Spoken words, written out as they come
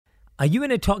Are you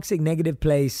in a toxic, negative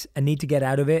place and need to get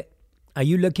out of it? Are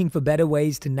you looking for better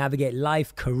ways to navigate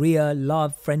life, career,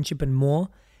 love, friendship, and more?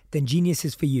 Then Genius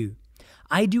is for you.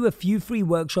 I do a few free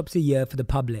workshops a year for the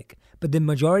public, but the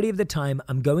majority of the time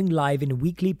I'm going live in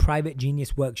weekly private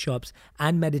Genius workshops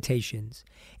and meditations.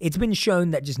 It's been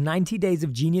shown that just 90 days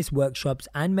of Genius workshops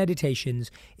and meditations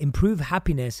improve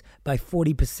happiness by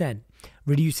 40%,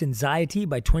 reduce anxiety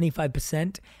by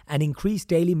 25%, and increase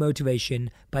daily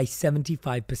motivation by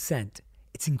 75%.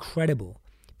 It's incredible.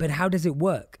 But how does it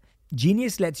work?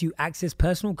 Genius lets you access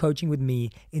personal coaching with me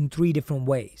in 3 different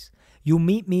ways. You'll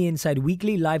meet me inside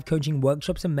weekly live coaching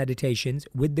workshops and meditations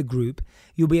with the group.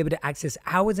 You'll be able to access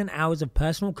hours and hours of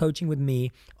personal coaching with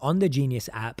me on the Genius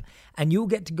app. And you'll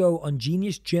get to go on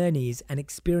Genius journeys and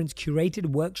experience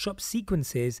curated workshop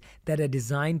sequences that are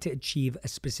designed to achieve a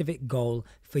specific goal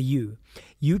for you.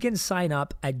 You can sign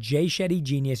up at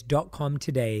jshettygenius.com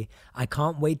today. I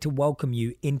can't wait to welcome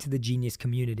you into the Genius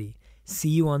community. See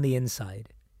you on the inside.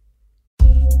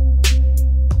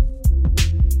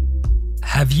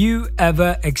 Have you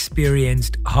ever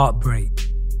experienced heartbreak?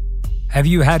 Have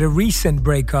you had a recent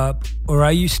breakup, or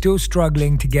are you still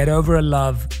struggling to get over a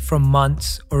love from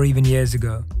months or even years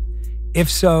ago? If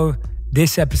so,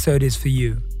 this episode is for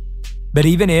you. But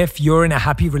even if you're in a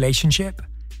happy relationship,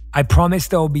 I promise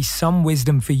there will be some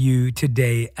wisdom for you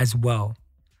today as well.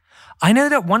 I know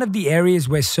that one of the areas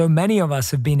where so many of us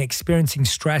have been experiencing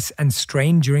stress and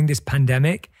strain during this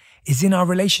pandemic is in our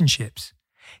relationships.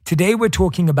 Today, we're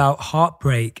talking about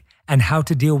heartbreak and how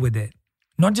to deal with it.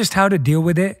 Not just how to deal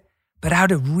with it, but how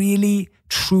to really,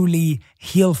 truly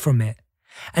heal from it.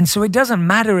 And so it doesn't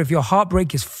matter if your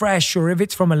heartbreak is fresh or if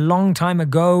it's from a long time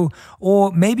ago,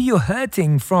 or maybe you're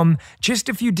hurting from just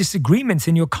a few disagreements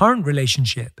in your current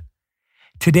relationship.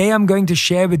 Today, I'm going to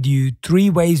share with you 3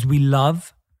 ways we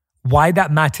love, why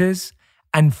that matters,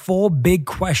 and 4 big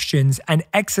questions and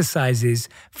exercises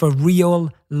for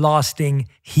real, lasting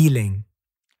healing.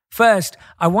 First,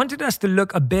 I wanted us to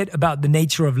look a bit about the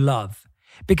nature of love,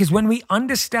 because when we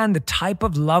understand the type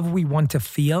of love we want to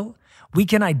feel, we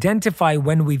can identify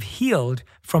when we've healed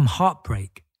from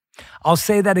heartbreak. I'll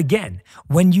say that again.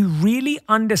 When you really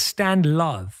understand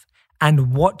love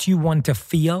and what you want to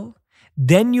feel,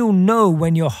 then you'll know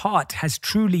when your heart has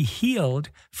truly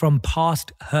healed from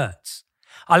past hurts.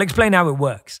 I'll explain how it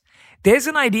works. There's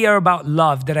an idea about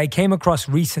love that I came across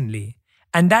recently.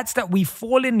 And that's that we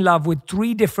fall in love with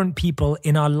 3 different people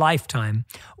in our lifetime,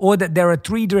 or that there are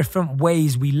 3 different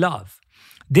ways we love.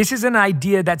 This is an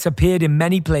idea that's appeared in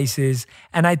many places,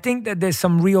 and I think that there's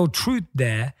some real truth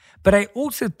there, but I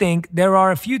also think there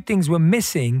are a few things we're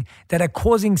missing that are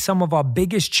causing some of our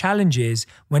biggest challenges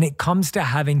when it comes to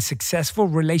having successful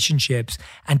relationships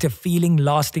and to feeling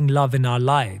lasting love in our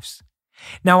lives.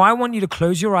 Now, I want you to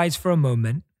close your eyes for a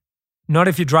moment. Not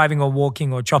if you're driving or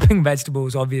walking or chopping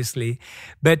vegetables, obviously,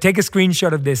 but take a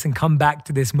screenshot of this and come back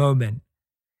to this moment.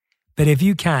 But if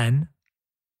you can,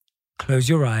 close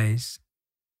your eyes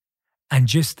and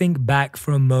just think back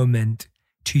for a moment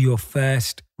to your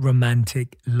first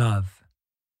romantic love.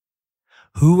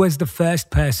 Who was the first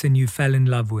person you fell in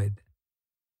love with?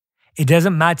 It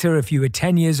doesn't matter if you were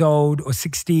 10 years old or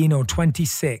 16 or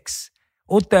 26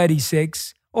 or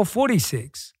 36 or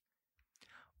 46.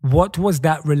 What was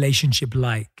that relationship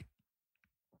like?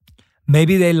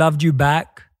 Maybe they loved you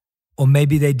back, or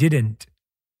maybe they didn't.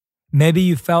 Maybe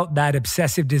you felt that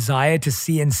obsessive desire to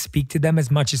see and speak to them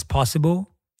as much as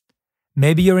possible.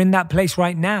 Maybe you're in that place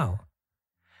right now.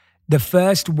 The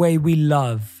first way we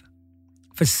love,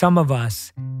 for some of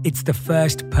us, it's the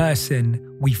first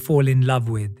person we fall in love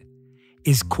with,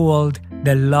 is called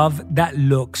the love that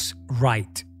looks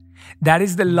right. That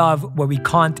is the love where we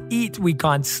can't eat, we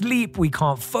can't sleep, we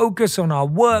can't focus on our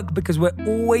work because we're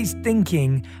always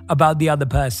thinking about the other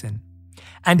person.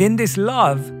 And in this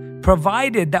love,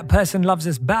 provided that person loves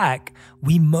us back,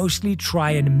 we mostly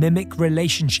try and mimic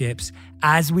relationships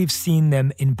as we've seen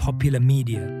them in popular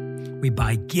media. We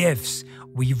buy gifts,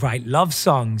 we write love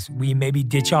songs, we maybe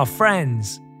ditch our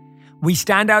friends. We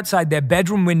stand outside their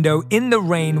bedroom window in the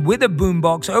rain with a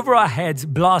boombox over our heads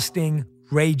blasting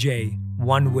Ray J,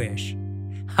 One Wish.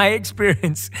 I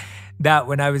experienced that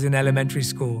when I was in elementary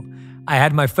school. I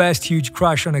had my first huge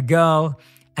crush on a girl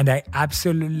and I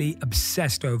absolutely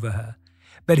obsessed over her.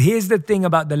 But here's the thing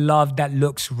about the love that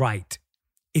looks right.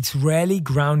 It's rarely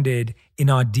grounded in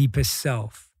our deepest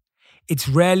self. It's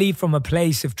rarely from a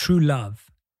place of true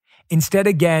love. Instead,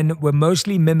 again, we're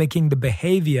mostly mimicking the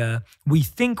behavior we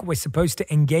think we're supposed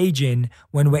to engage in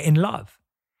when we're in love.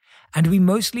 And we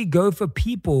mostly go for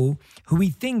people who we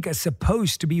think are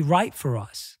supposed to be right for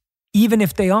us, even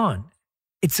if they aren't.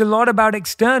 It's a lot about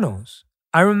externals.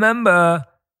 I remember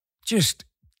just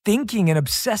thinking and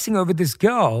obsessing over this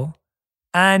girl.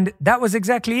 And that was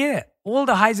exactly it. All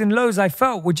the highs and lows I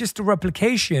felt were just a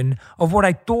replication of what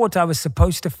I thought I was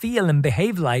supposed to feel and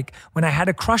behave like when I had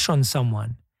a crush on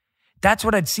someone. That's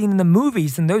what I'd seen in the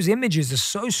movies, and those images are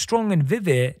so strong and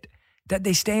vivid that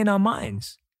they stay in our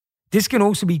minds. This can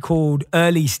also be called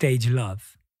early stage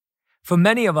love. For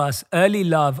many of us, early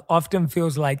love often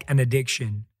feels like an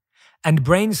addiction, and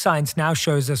brain science now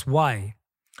shows us why.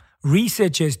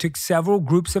 Researchers took several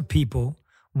groups of people.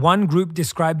 One group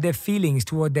described their feelings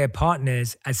toward their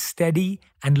partners as steady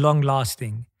and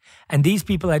long-lasting, and these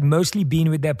people had mostly been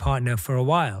with their partner for a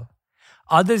while.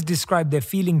 Others described their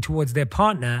feeling towards their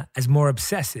partner as more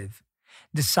obsessive.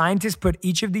 The scientists put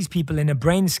each of these people in a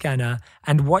brain scanner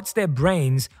and watched their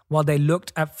brains while they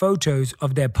looked at photos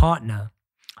of their partner.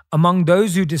 Among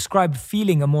those who described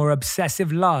feeling a more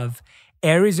obsessive love,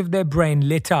 areas of their brain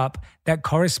lit up that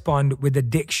correspond with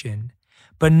addiction,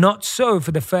 but not so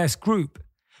for the first group.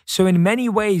 So in many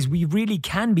ways, we really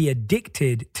can be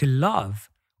addicted to love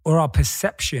or our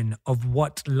perception of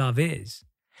what love is.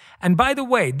 And by the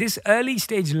way, this early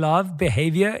stage love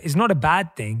behavior is not a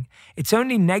bad thing. It's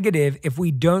only negative if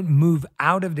we don't move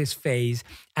out of this phase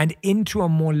and into a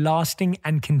more lasting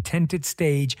and contented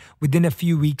stage within a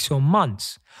few weeks or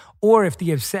months, or if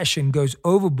the obsession goes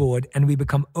overboard and we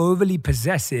become overly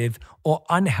possessive or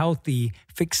unhealthy,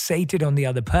 fixated on the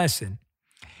other person.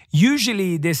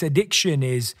 Usually, this addiction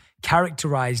is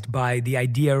characterized by the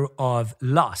idea of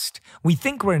lust. We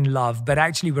think we're in love, but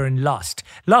actually we're in lust.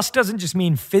 Lust doesn't just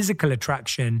mean physical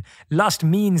attraction. Lust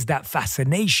means that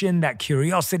fascination, that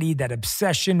curiosity, that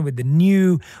obsession with the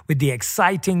new, with the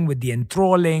exciting, with the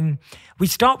enthralling. We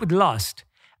start with lust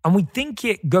and we think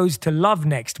it goes to love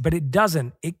next, but it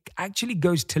doesn't. It actually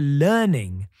goes to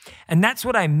learning. And that's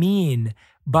what I mean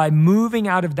by moving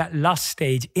out of that lust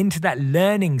stage into that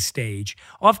learning stage.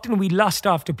 Often we lust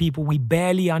after people we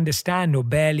barely understand or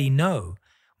barely know.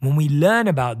 When we learn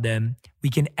about them,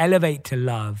 we can elevate to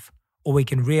love, or we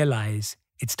can realize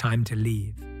it's time to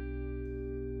leave.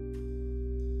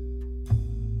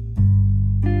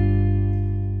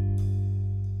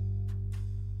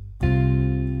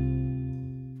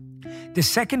 The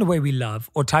second way we love,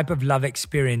 or type of love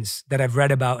experience that I've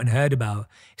read about and heard about,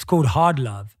 is called hard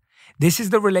love. This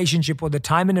is the relationship or the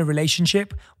time in a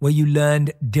relationship where you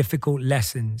learned difficult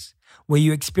lessons, where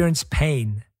you experienced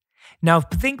pain. Now,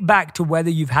 think back to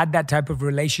whether you've had that type of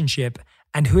relationship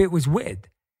and who it was with,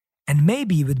 and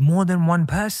maybe with more than one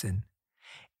person.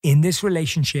 In this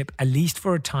relationship, at least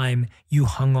for a time, you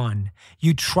hung on.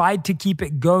 You tried to keep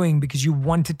it going because you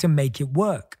wanted to make it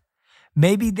work.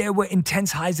 Maybe there were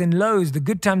intense highs and lows. The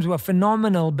good times were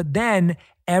phenomenal, but then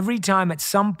every time at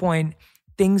some point,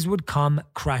 things would come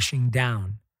crashing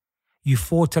down. You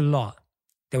fought a lot.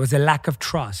 There was a lack of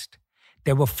trust.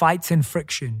 There were fights and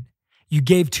friction. You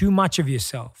gave too much of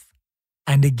yourself.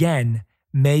 And again,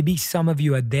 maybe some of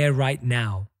you are there right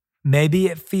now. Maybe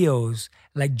it feels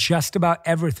like just about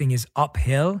everything is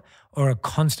uphill or a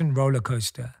constant roller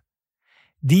coaster.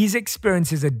 These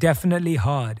experiences are definitely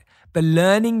hard, but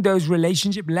learning those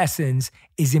relationship lessons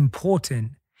is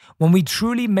important. When we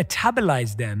truly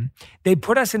metabolize them, they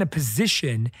put us in a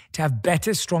position to have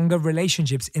better, stronger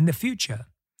relationships in the future.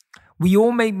 We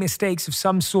all make mistakes of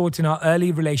some sort in our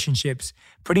early relationships.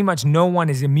 Pretty much no one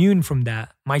is immune from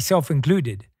that, myself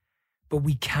included. But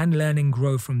we can learn and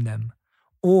grow from them.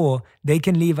 Or they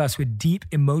can leave us with deep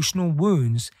emotional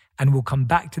wounds, and we'll come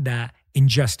back to that in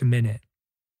just a minute.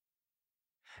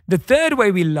 The third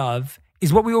way we love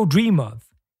is what we all dream of.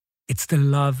 It's the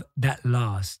love that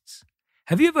lasts.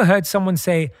 Have you ever heard someone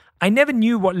say, I never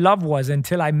knew what love was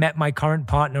until I met my current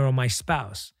partner or my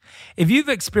spouse? If you've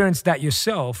experienced that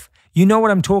yourself, you know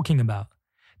what I'm talking about.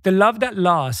 The love that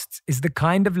lasts is the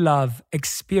kind of love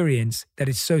experience that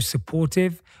is so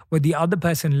supportive, where the other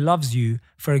person loves you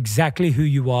for exactly who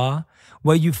you are,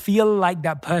 where you feel like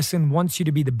that person wants you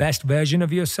to be the best version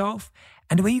of yourself,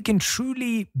 and where you can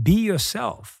truly be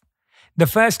yourself. The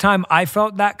first time I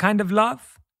felt that kind of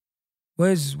love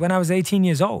was when I was 18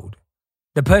 years old.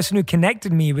 The person who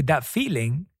connected me with that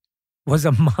feeling was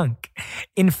a monk.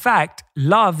 In fact,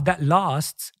 love that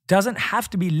lasts doesn't have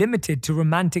to be limited to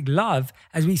romantic love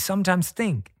as we sometimes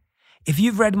think. If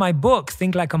you've read my book,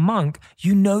 Think Like a Monk,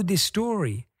 you know this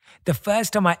story. The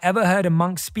first time I ever heard a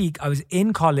monk speak, I was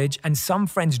in college and some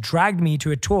friends dragged me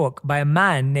to a talk by a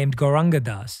man named Gauranga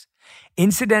Das.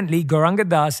 Incidentally, Gauranga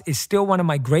Das is still one of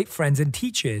my great friends and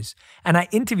teachers, and I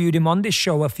interviewed him on this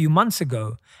show a few months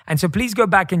ago. And so please go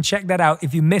back and check that out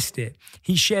if you missed it.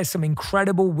 He shares some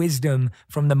incredible wisdom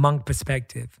from the monk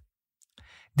perspective.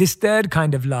 This third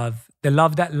kind of love, the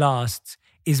love that lasts,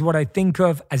 is what I think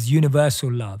of as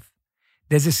universal love.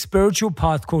 There's a spiritual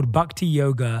path called Bhakti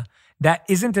Yoga that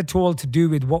isn't at all to do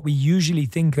with what we usually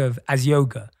think of as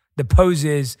yoga, the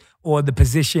poses or the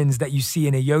positions that you see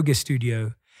in a yoga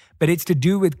studio, but it's to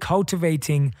do with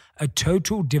cultivating a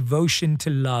total devotion to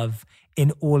love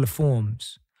in all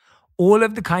forms. All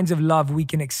of the kinds of love we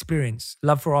can experience: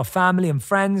 love for our family and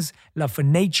friends, love for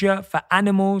nature, for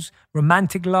animals,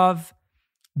 romantic love,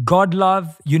 God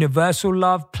love, universal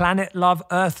love, planet love,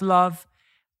 earth love.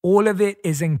 All of it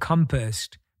is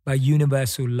encompassed by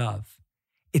universal love.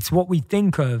 It's what we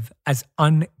think of as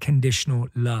unconditional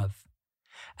love.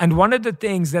 And one of the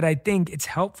things that I think it's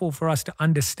helpful for us to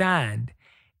understand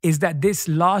is that this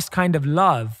last kind of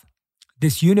love,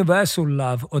 this universal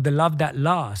love or the love that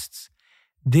lasts,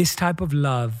 this type of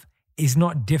love is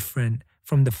not different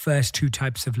from the first two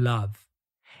types of love.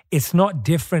 It's not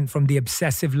different from the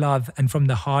obsessive love and from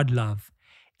the hard love.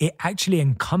 It actually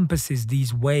encompasses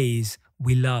these ways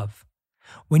we love.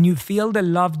 When you feel the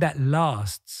love that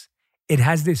lasts, it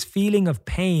has this feeling of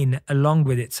pain along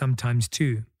with it sometimes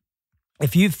too.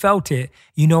 If you've felt it,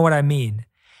 you know what I mean.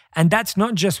 And that's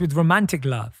not just with romantic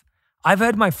love. I've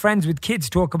heard my friends with kids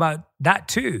talk about that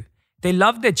too. They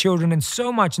love their children and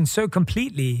so much and so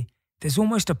completely, there's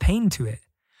almost a pain to it.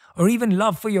 Or even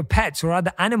love for your pets or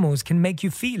other animals can make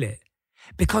you feel it.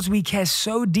 Because we care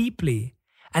so deeply.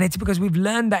 And it's because we've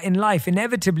learned that in life,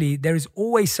 inevitably, there is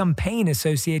always some pain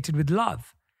associated with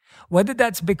love. Whether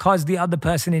that's because the other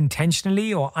person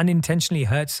intentionally or unintentionally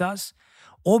hurts us,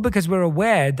 or because we're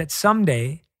aware that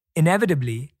someday,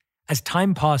 inevitably, as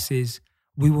time passes,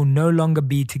 we will no longer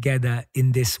be together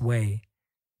in this way,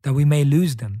 that we may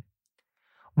lose them.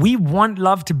 We want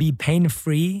love to be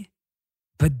pain-free,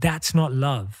 but that's not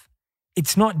love.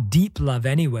 It's not deep love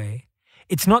anyway.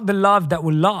 It's not the love that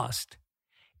will last.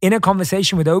 In a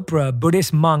conversation with Oprah,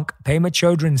 Buddhist monk Pema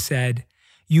Chodron said,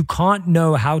 "You can't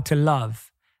know how to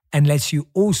love unless you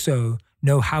also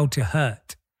know how to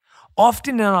hurt."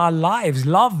 Often in our lives,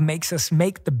 love makes us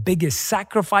make the biggest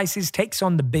sacrifices, takes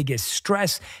on the biggest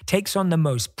stress, takes on the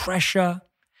most pressure.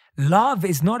 Love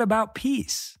is not about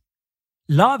peace.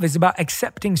 Love is about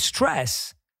accepting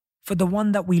stress for the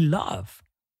one that we love.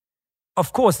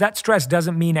 Of course, that stress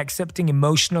doesn't mean accepting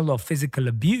emotional or physical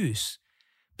abuse,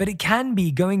 but it can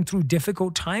be going through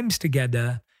difficult times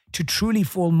together to truly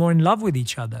fall more in love with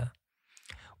each other.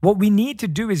 What we need to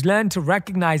do is learn to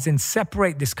recognize and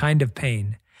separate this kind of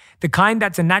pain, the kind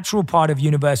that's a natural part of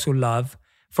universal love,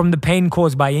 from the pain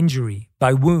caused by injury,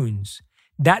 by wounds.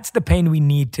 That's the pain we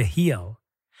need to heal.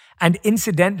 And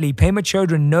incidentally, Pema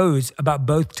Chodron knows about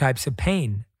both types of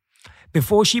pain.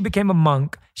 Before she became a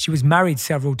monk, she was married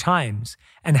several times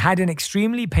and had an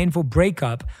extremely painful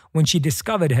breakup when she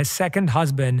discovered her second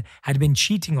husband had been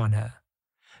cheating on her.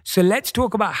 So let's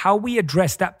talk about how we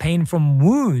address that pain from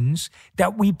wounds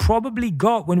that we probably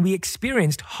got when we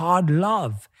experienced hard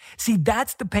love. See,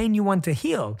 that's the pain you want to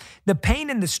heal. The pain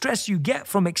and the stress you get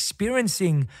from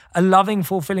experiencing a loving,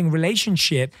 fulfilling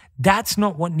relationship, that's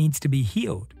not what needs to be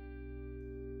healed.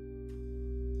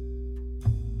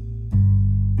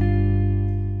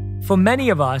 For many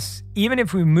of us, even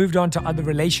if we moved on to other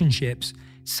relationships,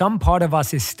 some part of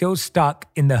us is still stuck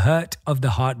in the hurt of the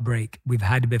heartbreak we've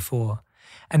had before.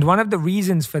 And one of the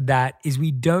reasons for that is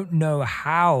we don't know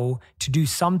how to do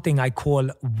something I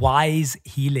call WISE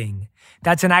healing.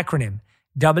 That's an acronym,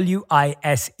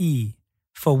 WISE,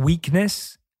 for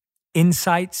weakness,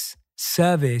 insights,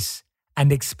 service,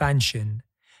 and expansion.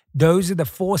 Those are the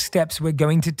 4 steps we're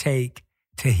going to take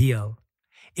to heal.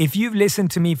 If you've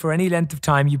listened to me for any length of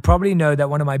time, you probably know that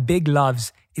one of my big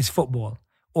loves is football,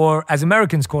 or as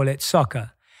Americans call it,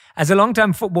 soccer. As a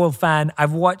longtime football fan,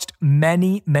 I've watched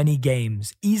many, many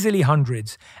games, easily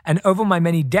hundreds. And over my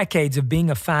many decades of being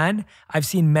a fan, I've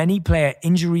seen many player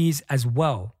injuries as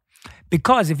well.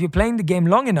 Because if you're playing the game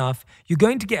long enough, you're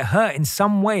going to get hurt in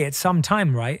some way at some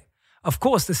time, right? Of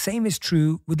course, the same is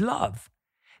true with love.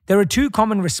 There are 2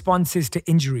 common responses to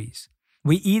injuries.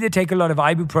 We either take a lot of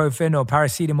ibuprofen or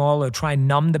paracetamol or try and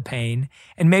numb the pain,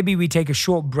 and maybe we take a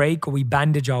short break or we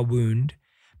bandage our wound,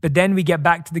 but then we get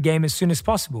back to the game as soon as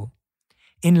possible.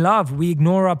 In love, we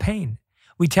ignore our pain.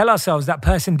 We tell ourselves that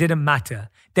person didn't matter.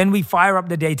 Then we fire up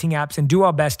the dating apps and do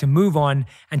our best to move on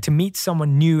and to meet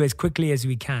someone new as quickly as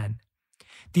we can.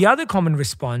 The other common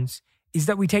response is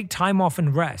that we take time off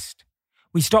and rest.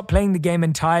 We stop playing the game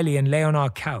entirely and lay on our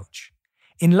couch.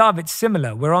 In love, it's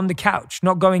similar. We're on the couch,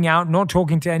 not going out, not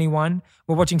talking to anyone.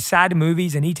 We're watching sad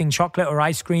movies and eating chocolate or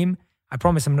ice cream. I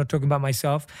promise I'm not talking about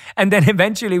myself. And then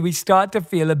eventually we start to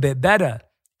feel a bit better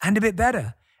and a bit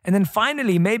better. And then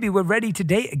finally, maybe we're ready to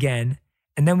date again.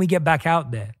 And then we get back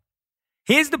out there.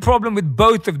 Here's the problem with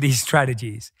both of these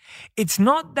strategies. It's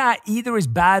not that either is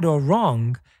bad or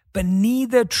wrong, but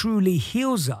neither truly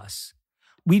heals us.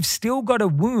 We've still got a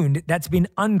wound that's been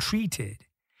untreated.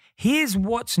 Here's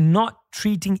what's not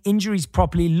treating injuries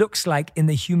properly looks like in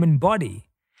the human body.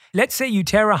 Let's say you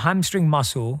tear a hamstring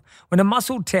muscle. When a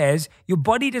muscle tears, your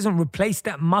body doesn't replace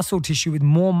that muscle tissue with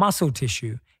more muscle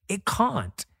tissue. It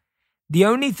can't. The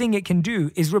only thing it can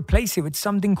do is replace it with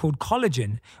something called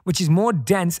collagen, which is more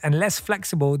dense and less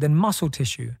flexible than muscle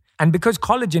tissue. And because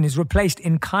collagen is replaced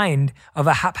in kind of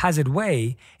a haphazard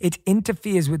way, it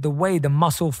interferes with the way the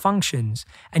muscle functions,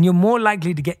 and you're more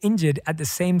likely to get injured at the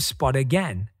same spot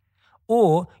again.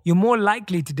 Or you're more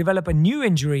likely to develop a new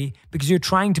injury because you're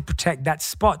trying to protect that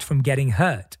spot from getting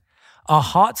hurt. Our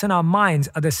hearts and our minds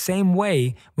are the same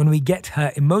way when we get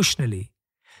hurt emotionally.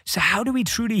 So how do we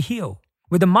truly heal?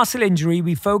 With a muscle injury,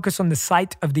 we focus on the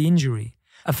site of the injury.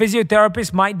 A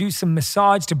physiotherapist might do some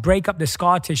massage to break up the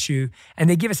scar tissue, and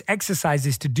they give us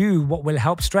exercises to do what will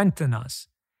help strengthen us.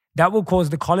 That will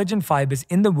cause the collagen fibers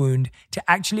in the wound to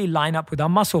actually line up with our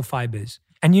muscle fibers.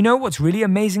 And you know what's really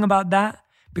amazing about that?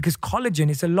 Because collagen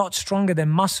is a lot stronger than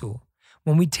muscle.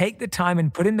 When we take the time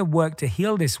and put in the work to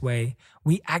heal this way,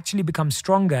 we actually become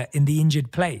stronger in the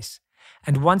injured place.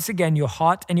 And once again, your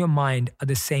heart and your mind are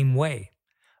the same way.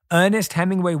 Ernest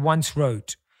Hemingway once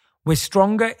wrote, "We're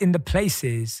stronger in the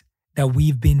places that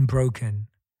we've been broken."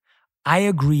 I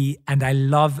agree, and I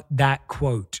love that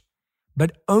quote,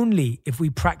 but only if we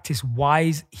practice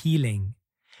wise healing.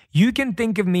 You can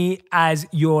think of me as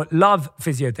your love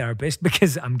physiotherapist,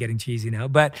 because I'm getting cheesy now,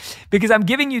 but because I'm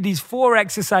giving you these 4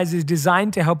 exercises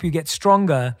designed to help you get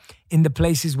stronger in the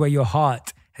places where your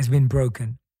heart has been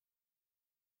broken.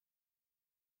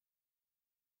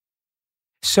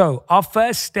 So, our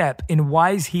first step in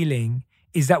wise healing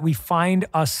is that we find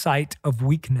our site of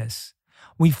weakness.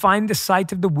 We find the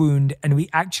site of the wound and we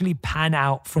actually pan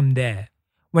out from there.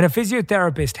 When a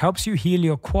physiotherapist helps you heal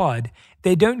your quad,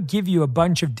 they don't give you a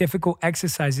bunch of difficult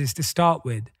exercises to start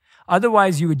with.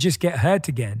 Otherwise, you would just get hurt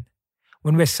again.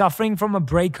 When we're suffering from a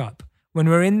breakup, when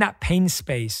we're in that pain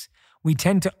space, we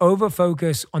tend to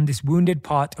over-focus on this wounded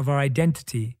part of our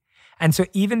identity. And so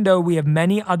even though we have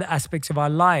many other aspects of our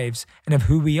lives and of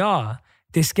who we are,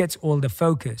 this gets all the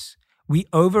focus. We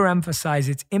overemphasize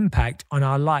its impact on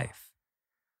our life.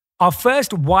 Our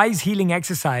first wise healing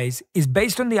exercise is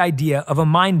based on the idea of a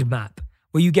mind map,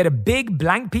 where you get a big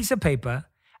blank piece of paper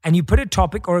and you put a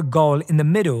topic or a goal in the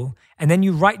middle, and then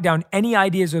you write down any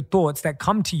ideas or thoughts that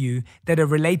come to you that are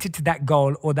related to that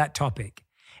goal or that topic.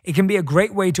 It can be a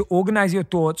great way to organize your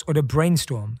thoughts or to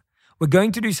brainstorm. We're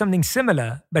going to do something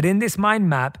similar, but in this mind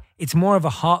map, it's more of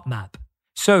a heart map.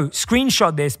 So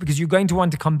screenshot this because you're going to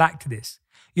want to come back to this.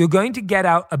 You're going to get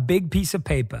out a big piece of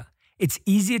paper. It's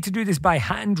easier to do this by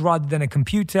hand rather than a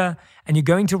computer, and you're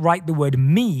going to write the word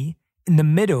me in the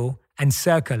middle and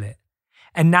circle it.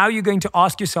 And now you're going to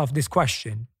ask yourself this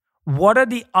question: what are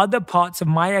the other parts of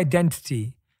my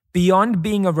identity beyond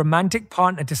being a romantic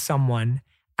partner to someone,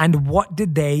 and what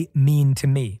did they mean to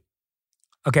me?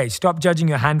 Okay, stop judging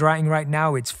your handwriting right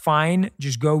now. It's fine.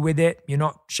 Just go with it. You're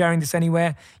not sharing this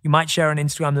anywhere. You might share on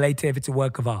Instagram later if it's a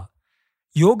work of art.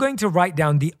 You're going to write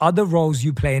down the other roles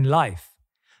you play in life.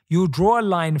 You'll draw a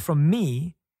line from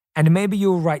me, and maybe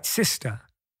you'll write sister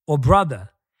or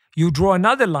brother. You'll draw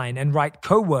another line and write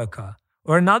coworker,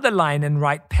 or another line and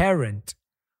write parent.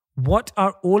 What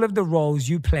are all of the roles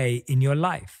you play in your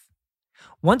life?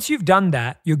 Once you've done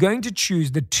that, you're going to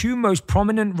choose the 2 most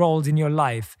prominent roles in your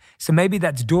life. So maybe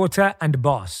that's daughter and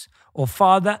boss, or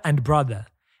father and brother.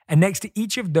 And next to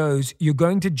each of those, you're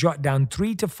going to jot down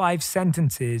 3 to 5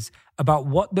 sentences about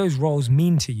what those roles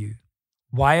mean to you.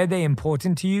 Why are they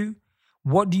important to you?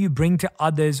 What do you bring to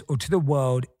others or to the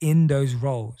world in those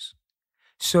roles?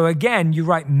 So again, you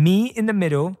write me in the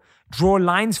middle, draw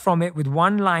lines from it with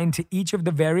 1 line to each of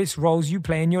the various roles you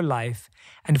play in your life.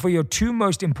 And for your 2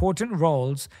 most important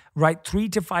roles, write 3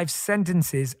 to 5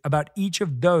 sentences about each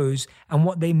of those and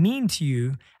what they mean to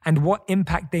you and what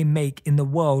impact they make in the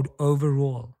world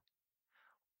overall.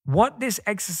 What this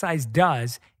exercise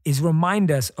does is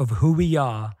remind us of who we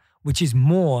are, which is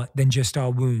more than just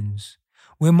our wounds.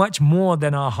 We're much more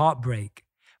than our heartbreak.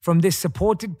 From this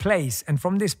supported place and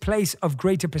from this place of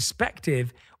greater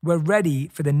perspective, we're ready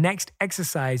for the next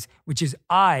exercise, which is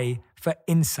I for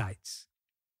insights.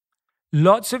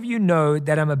 Lots of you know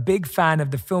that I'm a big fan of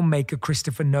the filmmaker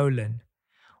Christopher Nolan.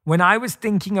 When I was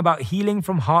thinking about healing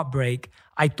from heartbreak,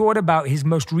 I thought about his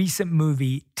most recent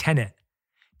movie, Tenet.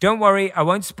 Don't worry, I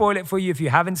won't spoil it for you if you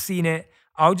haven't seen it.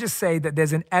 I'll just say that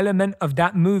there's an element of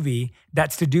that movie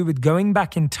that's to do with going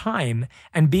back in time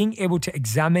and being able to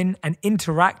examine and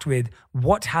interact with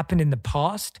what happened in the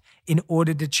past in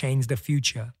order to change the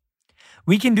future.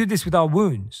 We can do this with our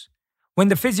wounds. When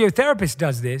the physiotherapist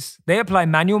does this, they apply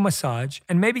manual massage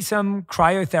and maybe some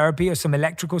cryotherapy or some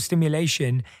electrical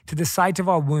stimulation to the site of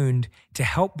our wound to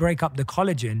help break up the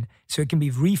collagen so it can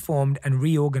be reformed and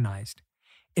reorganized.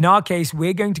 In our case,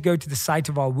 we're going to go to the site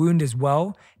of our wound as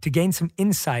well to gain some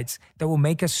insights that will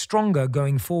make us stronger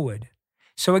going forward.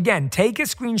 So again, take a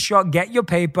screenshot, get your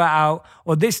paper out,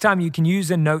 or this time you can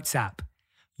use a notes app.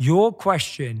 Your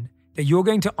question that you're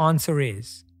going to answer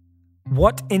is,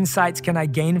 what insights can I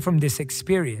gain from this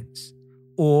experience?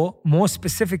 Or more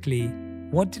specifically,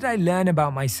 what did I learn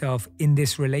about myself in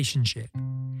this relationship?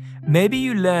 Maybe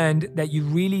you learned that you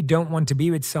really don't want to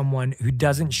be with someone who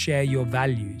doesn't share your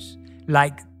values.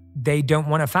 Like they don't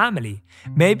want a family.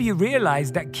 Maybe you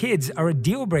realize that kids are a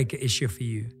deal breaker issue for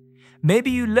you.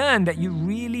 Maybe you learn that you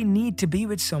really need to be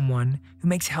with someone who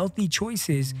makes healthy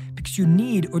choices because you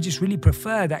need or just really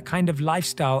prefer that kind of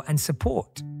lifestyle and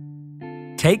support.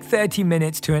 Take 30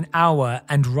 minutes to an hour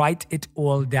and write it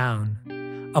all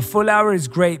down. A full hour is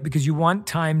great because you want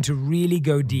time to really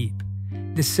go deep.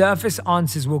 The surface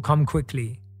answers will come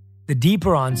quickly. The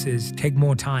deeper answers take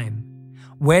more time.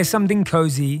 Wear something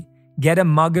cozy, get a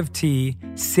mug of tea,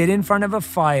 sit in front of a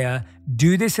fire,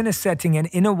 do this in a setting and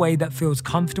in a way that feels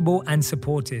comfortable and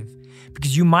supportive.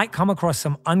 Because you might come across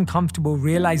some uncomfortable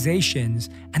realizations,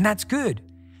 and that's good.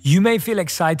 You may feel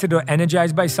excited or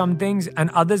energized by some things,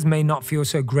 and others may not feel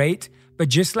so great, but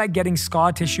just like getting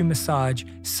scar tissue massage,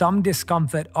 some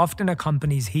discomfort often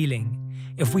accompanies healing.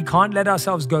 If we can't let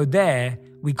ourselves go there,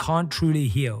 we can't truly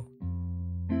heal.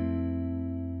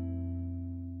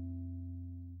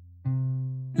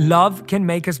 Love can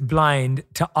make us blind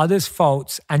to others'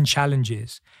 faults and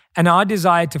challenges, and our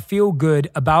desire to feel good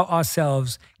about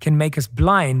ourselves can make us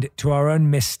blind to our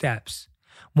own missteps.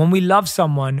 When we love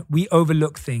someone, we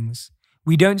overlook things.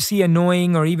 We don't see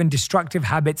annoying or even destructive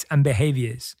habits and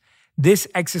behaviors. This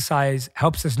exercise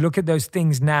helps us look at those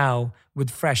things now with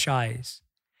fresh eyes.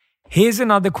 Here's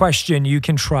another question you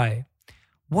can try.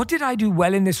 What did I do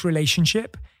well in this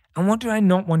relationship, and what do I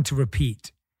not want to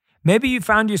repeat? Maybe you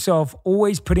found yourself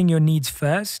always putting your needs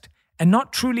first and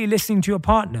not truly listening to your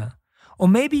partner. Or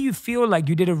maybe you feel like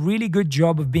you did a really good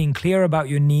job of being clear about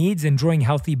your needs and drawing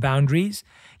healthy boundaries,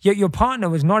 yet your partner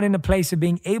was not in a place of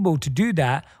being able to do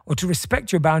that or to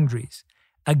respect your boundaries.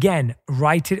 Again,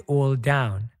 write it all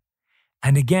down.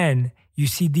 And again, you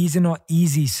see these are not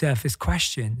easy surface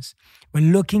questions.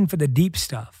 We're looking for the deep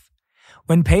stuff.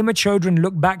 When Pema Chodron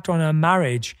looked back on her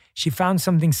marriage, she found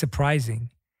something surprising.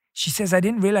 She says, I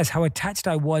didn't realize how attached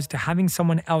I was to having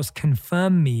someone else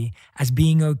confirm me as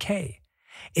being okay.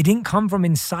 It didn't come from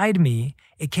inside me.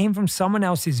 It came from someone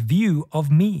else's view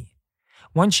of me.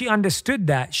 Once she understood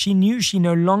that, she knew she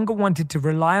no longer wanted to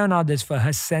rely on others for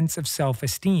her sense of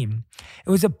self-esteem. It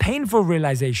was a painful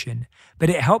realization, but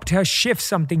it helped her shift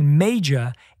something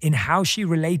major in how she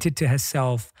related to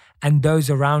herself and those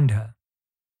around her.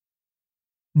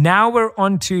 Now we're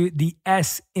on to the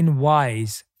S in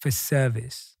WISE for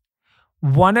service.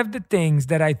 One of the things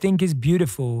that I think is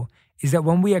beautiful is that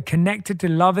when we are connected to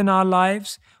love in our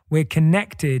lives, we're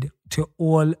connected to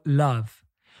all love.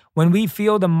 When we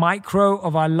feel the micro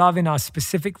of our love in our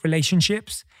specific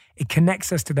relationships, it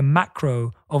connects us to the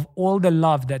macro of all the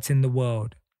love that's in the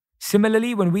world.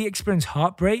 Similarly, when we experience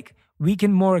heartbreak, we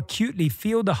can more acutely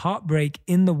feel the heartbreak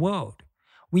in the world.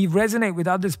 We resonate with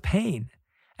others' pain.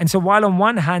 And so while on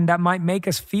one hand, that might make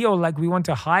us feel like we want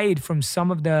to hide from some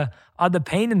of the other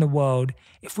pain in the world,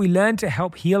 if we learn to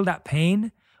help heal that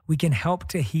pain, we can help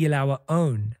to heal our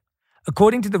own.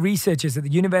 According to the researchers at the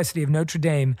University of Notre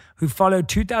Dame, who followed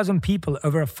 2,000 people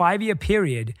over a 5-year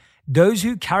period, those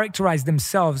who characterized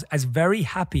themselves as very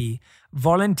happy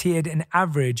volunteered an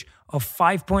average of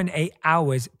 5.8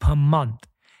 hours per month.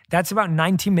 That's about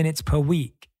 90 minutes per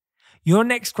week. Your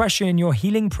next question in your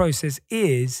healing process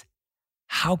is,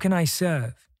 how can I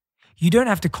serve? You don't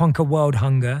have to conquer world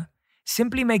hunger.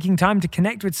 Simply making time to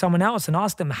connect with someone else and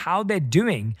ask them how they're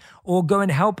doing, or go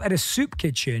and help at a soup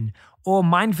kitchen, or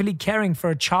mindfully caring for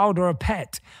a child or a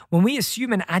pet. When we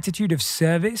assume an attitude of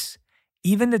service,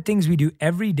 even the things we do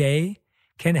every day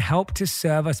can help to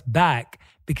serve us back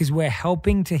because we're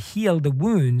helping to heal the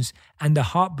wounds and the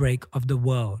heartbreak of the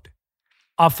world.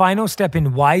 Our final step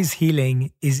in WISE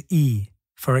healing is E,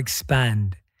 for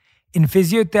expand. In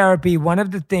physiotherapy, one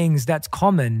of the things that's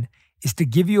common is to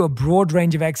give you a broad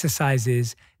range of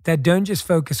exercises that don't just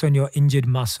focus on your injured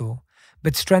muscle,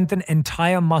 but strengthen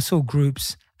entire muscle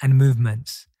groups and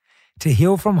movements. To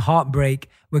heal from heartbreak,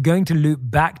 we're going to loop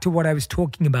back to what I was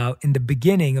talking about in the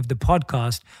beginning of the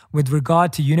podcast with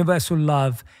regard to universal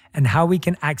love and how we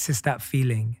can access that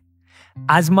feeling.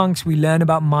 As monks, we learn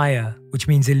about Maya, which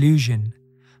means illusion.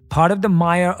 Part of the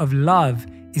Maya of love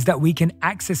is that we can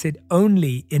access it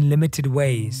only in limited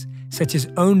ways, such as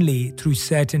only through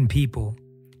certain people.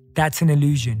 That's an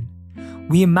illusion.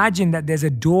 We imagine that there's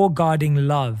a door guarding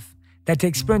love, that to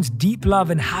experience deep love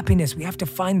and happiness, we have to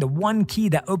find the one key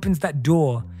that opens that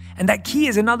door. And that key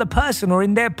is another person, or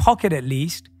in their pocket at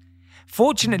least.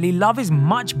 Fortunately, love is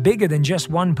much bigger than just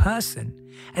one person.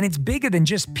 And it's bigger than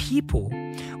just people.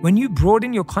 When you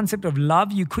broaden your concept of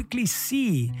love, you quickly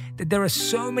see that there are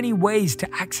so many ways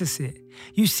to access it.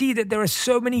 You see that there are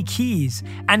so many keys.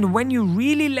 And when you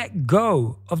really let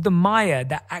go of the Maya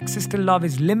that access to love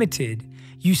is limited,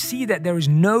 you see that there is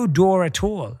no door at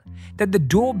all. That the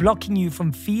door blocking you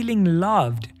from feeling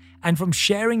loved and from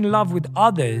sharing love with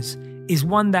others is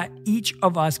one that each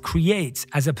of us creates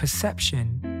as a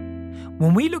perception.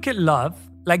 When we look at love,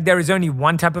 like there is only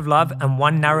one type of love and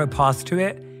one narrow path to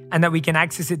it, and that we can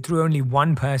access it through only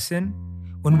one person,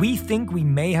 when we think we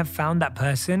may have found that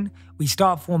person, we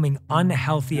start forming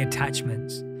unhealthy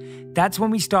attachments. That's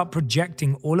when we start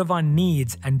projecting all of our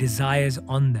needs and desires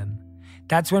on them.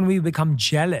 That's when we become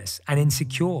jealous and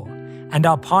insecure, and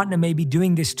our partner may be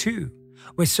doing this too.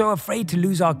 We're so afraid to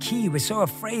lose our key. We're so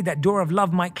afraid that door of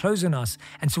love might close on us.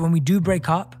 And so when we do break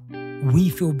up, we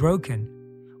feel broken.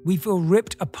 We feel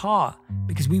ripped apart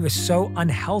because we were so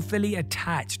unhealthily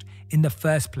attached in the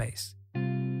first place.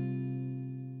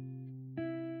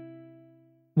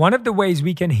 One of the ways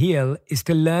we can heal is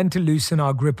to learn to loosen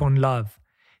our grip on love,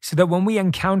 so that when we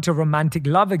encounter romantic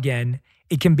love again,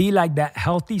 it can be like that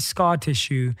healthy scar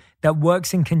tissue that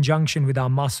works in conjunction with our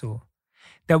muscle.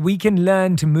 That we can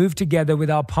learn to move together with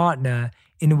our partner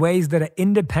in ways that are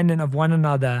independent of one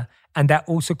another and that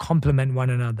also complement one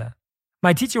another.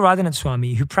 My teacher Radhanath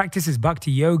Swami, who practices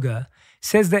Bhakti Yoga,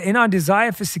 says that in our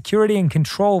desire for security and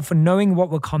control, for knowing what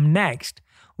will come next,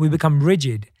 we become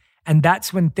rigid. And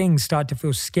that's when things start to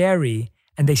feel scary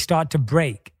and they start to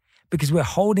break because we're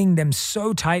holding them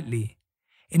so tightly.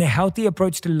 In a healthy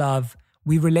approach to love,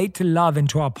 we relate to love and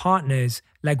to our partners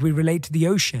like we relate to the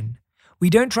ocean. We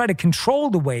don't try to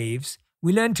control the waves.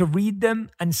 We learn to read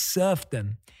them and surf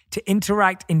them, to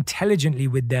interact intelligently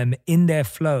with them in their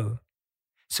flow.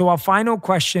 So our final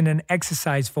question and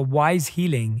exercise for wise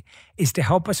healing is to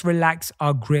help us relax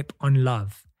our grip on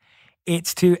love.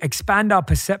 It's to expand our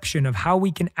perception of how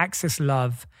we can access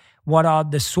love, what are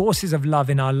the sources of love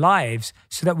in our lives,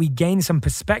 so that we gain some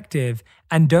perspective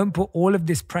and don't put all of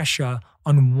this pressure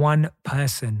on one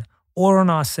person or on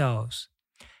ourselves.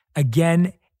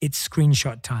 Again, it's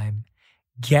screenshot time.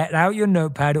 Get out your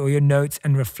notepad or your notes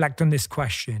and reflect on this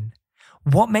question.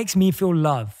 What makes me feel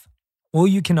love? Or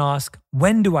you can ask,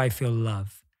 when do I feel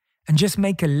love? And just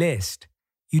make a list.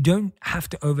 You don't have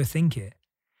to overthink it.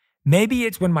 Maybe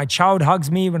it's when my child hugs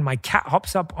me, when my cat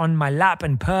hops up on my lap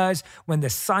and purrs, when the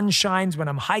sun shines, when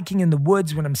I'm hiking in the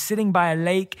woods, when I'm sitting by a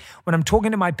lake, when I'm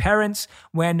talking to my parents,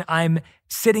 when I'm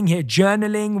sitting here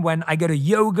journaling, when I go to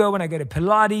yoga, when I go to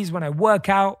Pilates, when I work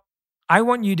out. I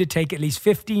want you to take at least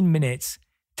 15 minutes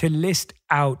to list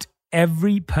out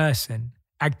every person,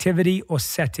 activity, or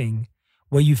setting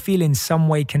where you feel in some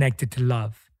way connected to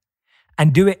love.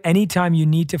 And do it anytime you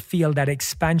need to feel that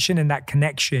expansion and that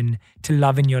connection to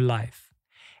love in your life.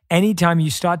 Anytime you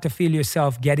start to feel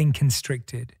yourself getting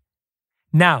constricted.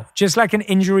 Now, just like an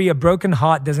injury, a broken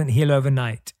heart doesn't heal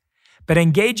overnight. But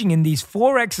engaging in these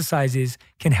 4 exercises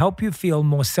can help you feel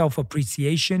more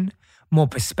self-appreciation, more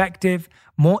perspective,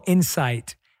 more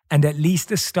insight, and at least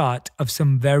the start of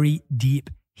some very deep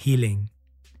healing.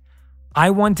 I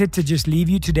wanted to just leave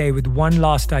you today with one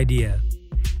last idea,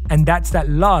 and that's that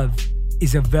love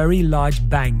is a very large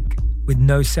bank with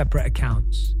no separate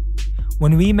accounts.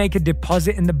 When we make a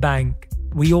deposit in the bank,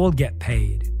 we all get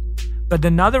paid. But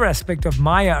another aspect of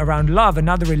Maya around love,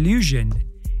 another illusion,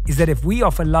 is that if we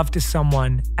offer love to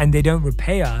someone and they don't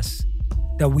repay us,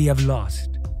 that we have lost.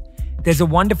 There's a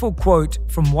wonderful quote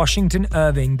from Washington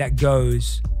Irving that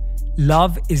goes,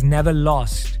 "Love is never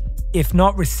lost. If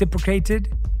not reciprocated,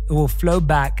 it will flow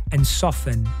back and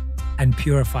soften and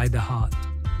purify the heart."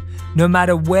 No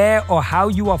matter where or how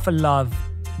you offer love,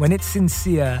 when it's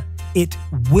sincere, it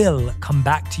will come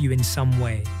back to you in some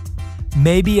way.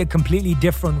 Maybe a completely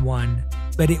different one,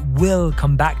 but it will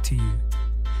come back to you.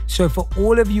 So for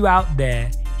all of you out there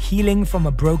healing from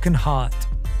a broken heart,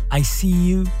 I see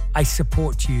you, I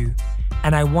support you,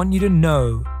 and I want you to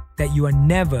know that you are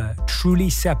never truly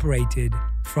separated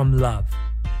from love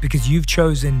because you've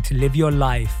chosen to live your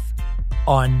life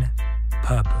on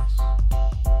purpose.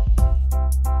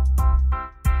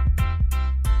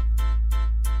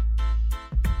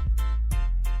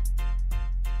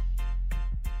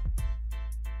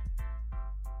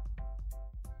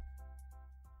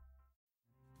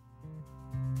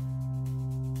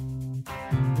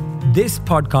 This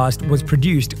podcast was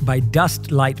produced by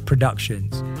Dustlight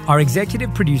Productions. Our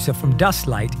executive producer from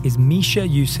Dustlight is Misha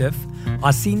Yusuf.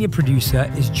 Our senior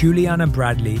producer is Juliana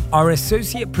Bradley. Our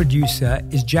associate producer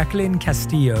is Jacqueline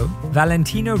Castillo.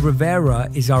 Valentino Rivera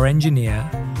is our engineer.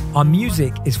 Our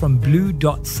music is from Blue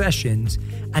Dot Sessions.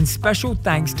 And special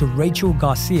thanks to Rachel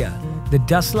Garcia, the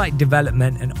Dustlight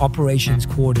Development and Operations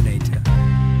Coordinator.